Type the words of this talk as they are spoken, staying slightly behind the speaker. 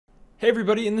Hey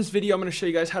everybody, in this video I'm going to show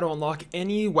you guys how to unlock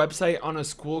any website on a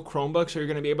school Chromebook. So you're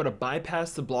going to be able to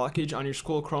bypass the blockage on your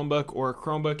school Chromebook or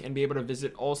Chromebook and be able to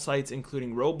visit all sites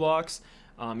including Roblox,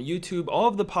 YouTube, all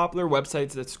of the popular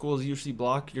websites that schools usually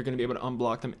block. You're going to be able to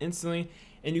unblock them instantly,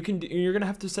 and you're going to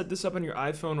have to set this up on your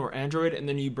iPhone or Android, and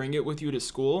then you bring it with you to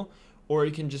school, or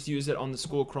you can just use it on the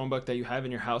school Chromebook that you have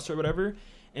in your house or whatever.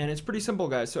 And it's pretty simple,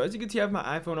 guys. So as you can see, I have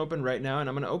my iPhone open right now, and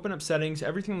I'm going to open up settings.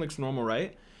 Everything looks normal,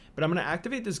 right? But I'm going to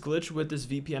activate this glitch with this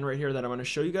VPN right here that I'm going to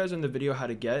show you guys in the video how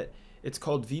to get. It's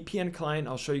called VPN client.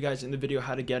 I'll show you guys in the video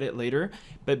how to get it later.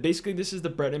 But basically this is the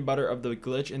bread and butter of the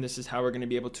glitch, and this is how we're going to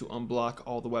be able to unblock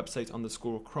all the websites on the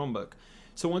school Chromebook.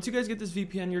 So once you guys get this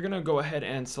VPN, you're going to go ahead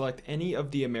and select any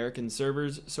of the American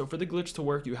servers. So for the glitch to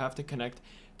work, you have to connect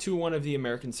to one of the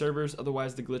American servers.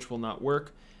 Otherwise the glitch will not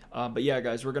work. But yeah,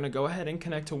 guys, we're going to go ahead and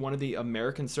connect to one of the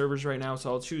American servers right now. So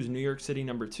I'll choose New York City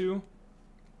number 2.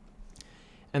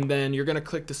 And then you're going to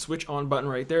click the switch on button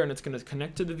right there, and it's going to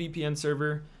connect to the VPN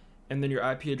server, and then your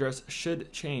IP address should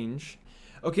change.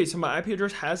 Okay, so my IP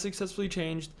address has successfully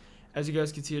changed. As you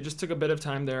guys can see, it just took a bit of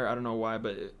time there. I don't know why,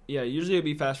 but yeah, usually it'll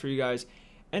be fast for you guys.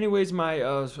 Anyways, my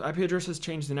IP address has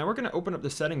changed, and now we're going to open up the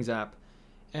settings app,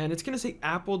 and it's going to say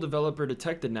Apple developer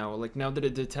detected now. Like, now that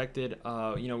it detected,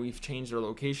 we've changed our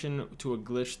location to a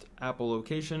glitched Apple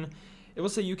location. It will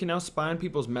say you can now spy on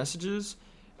people's messages,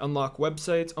 unlock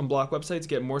websites, unblock websites,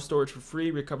 get more storage for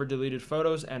free, recover deleted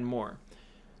photos, and more.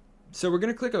 So we're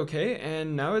going to click OK,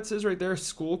 and now it says right there,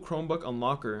 School Chromebook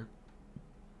Unlocker.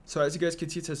 So as you guys can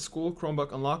see, it says School Chromebook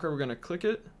Unlocker. We're going to click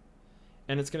it,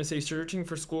 and it's going to say searching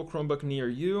for school Chromebook near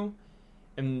you.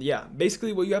 And yeah,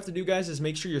 basically what you have to do, guys, is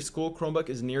make sure your school Chromebook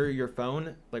is near your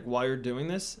phone, like while you're doing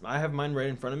this. I have mine right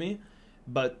in front of me,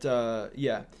 but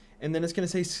yeah. And then it's going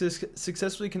to say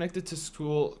successfully connected to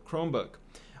school Chromebook.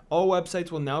 All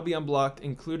websites will now be unblocked,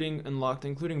 including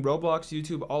Roblox,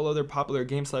 YouTube, all other popular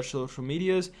game/social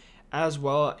medias, as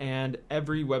well, and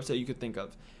every website you could think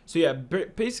of. So yeah,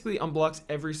 basically unblocks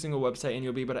every single website, and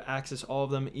you'll be able to access all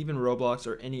of them, even Roblox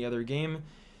or any other game.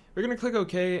 We're going to click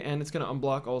OK, and it's going to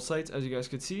unblock all sites, as you guys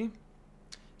could see.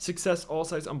 Success, all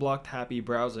sites unblocked, happy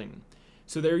browsing.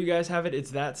 So there you guys have it.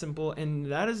 It's that simple, and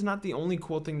that is not the only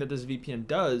cool thing that this VPN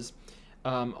does.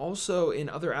 Also in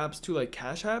other apps too, like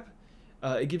Cash App,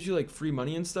 it gives you like free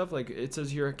money and stuff. Like it says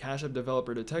here, Cash App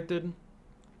developer detected,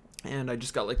 and I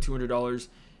just got like $200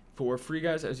 for free,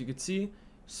 guys, as you can see.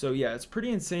 So yeah, it's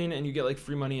pretty insane, and you get like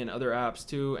free money in other apps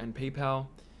too, and PayPal.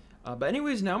 But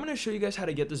anyways, now I'm going to show you guys how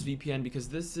to get this VPN, because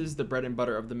this is the bread and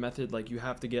butter of the method. Like, you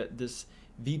have to get this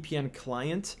VPN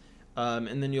client,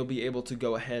 and then you'll be able to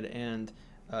go ahead and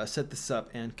set this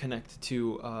up and connect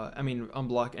to,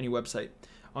 unblock any website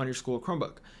on your school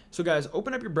Chromebook. So guys,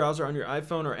 open up your browser on your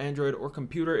iPhone or Android or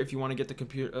computer if you want to get the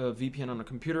VPN on a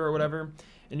computer or whatever,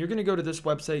 and you're going to go to this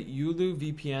website,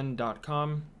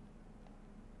 uluvpn.com.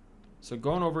 So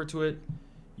going over to it,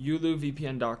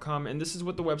 uluvpn.com, and this is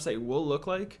what the website will look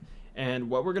like. And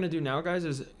what we're going to do now, guys,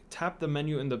 is tap the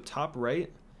menu in the top right,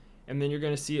 and then you're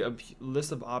going to see a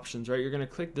list of options, right? You're going to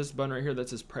click this button right here that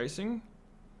says pricing.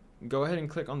 Go ahead and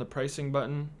click on the pricing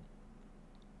button,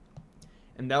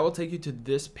 and that will take you to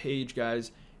this page,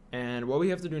 guys. And what we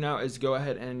have to do now is go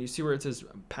ahead, and you see where it says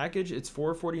package, it's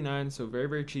 $4.49, so very,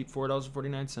 very cheap,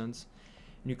 $4.49. And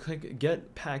you click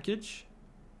get package,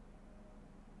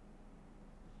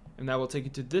 and that will take you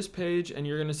to this page, and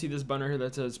you're going to see this button right here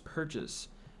that says purchase.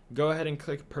 Go ahead and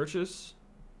click purchase,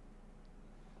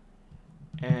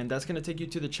 and that's going to take you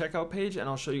to the checkout page, and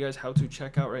I'll show you guys how to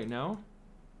check out right now.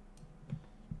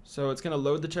 So it's going to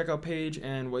load the checkout page,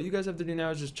 and what you guys have to do now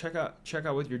is just check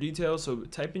out with your details. So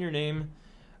type in your name,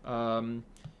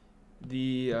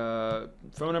 the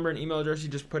phone number and email address you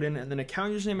just put in, and then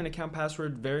account username and account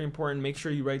password. Very important. Make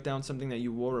sure you write down something that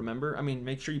you will remember.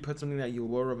 Make sure you put something that you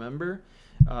will remember.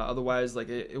 Otherwise, like,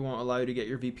 it won't allow you to get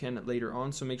your VPN later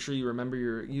on. So make sure you remember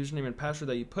your username and password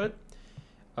that you put.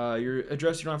 Your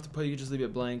address you don't have to put, you just leave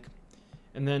it blank.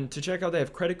 And then to check out, they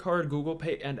have credit card, Google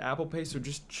Pay, and Apple Pay. So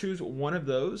just choose one of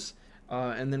those.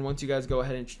 And then once you guys go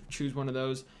ahead and choose one of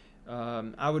those,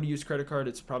 I would use credit card.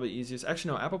 It's probably easiest.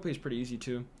 Actually, no, Apple Pay is pretty easy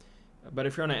too. But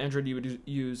if you're on an Android, you would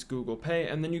use Google Pay.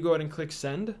 And then you go ahead and click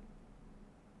send,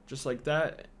 just like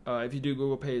that. If you do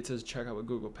Google Pay, it says check out with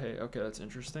Google Pay. Okay, that's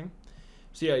interesting.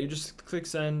 So yeah, you just click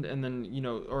send, and then,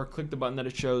 or click the button that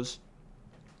it shows.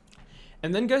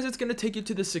 And then, guys, it's going to take you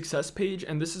to the success page,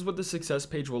 and this is what the success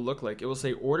page will look like. It will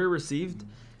say order received.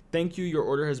 Thank you, your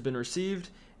order has been received.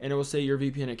 And it will say your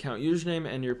VPN account username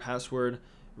and your password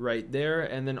right there.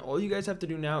 And then all you guys have to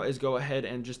do now is go ahead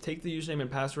and just take the username and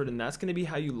password, and that's going to be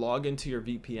how you log into your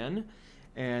VPN.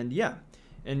 And yeah,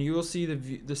 and you will see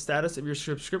the status of your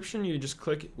subscription. You just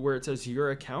click where it says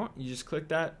your account. You just click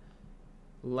that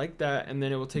like that, and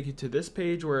then it will take you to this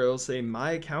page where it will say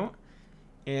my account,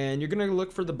 and you're going to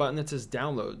look for the button that says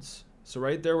downloads. So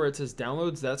right there where it says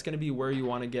downloads, that's going to be where you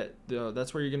want to get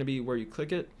that's where you're going to be where you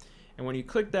click it. And when you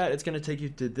click that, it's going to take you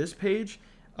to this page.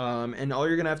 And all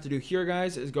you're going to have to do here,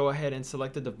 guys, is go ahead and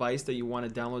select the device that you want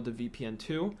to download the VPN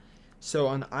to. So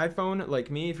on iPhone, like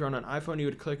me, if you're on an iPhone, you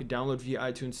would click download via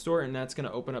iTunes Store, and that's going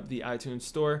to open up the iTunes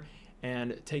Store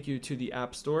and take you to the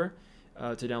App Store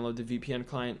to download the VPN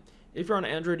client. If you're on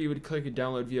Android, you would click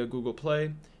download via Google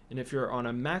Play. And if you're on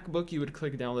a MacBook, you would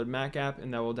click download Mac app,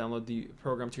 and that will download the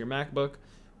program to your MacBook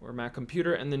or Mac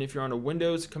computer. And then if you're on a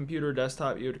Windows computer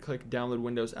desktop, you would click download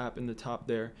Windows app in the top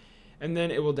there, and then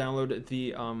it will download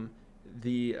the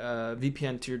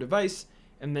VPN to your device.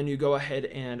 And then you go ahead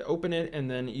and open it, and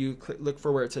then you look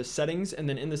for where it says settings, and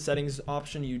then in the settings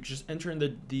option, you just enter in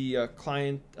the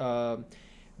client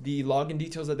the login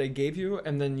details that they gave you,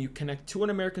 and then you connect to an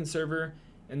American server.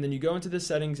 And then you go into the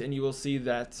settings, and you will see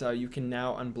that you can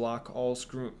now unblock all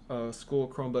school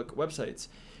Chromebook websites.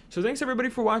 So thanks everybody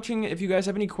for watching. If you guys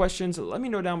have any questions, let me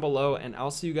know down below, and I'll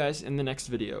see you guys in the next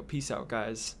video. Peace out,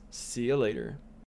 guys. See you later.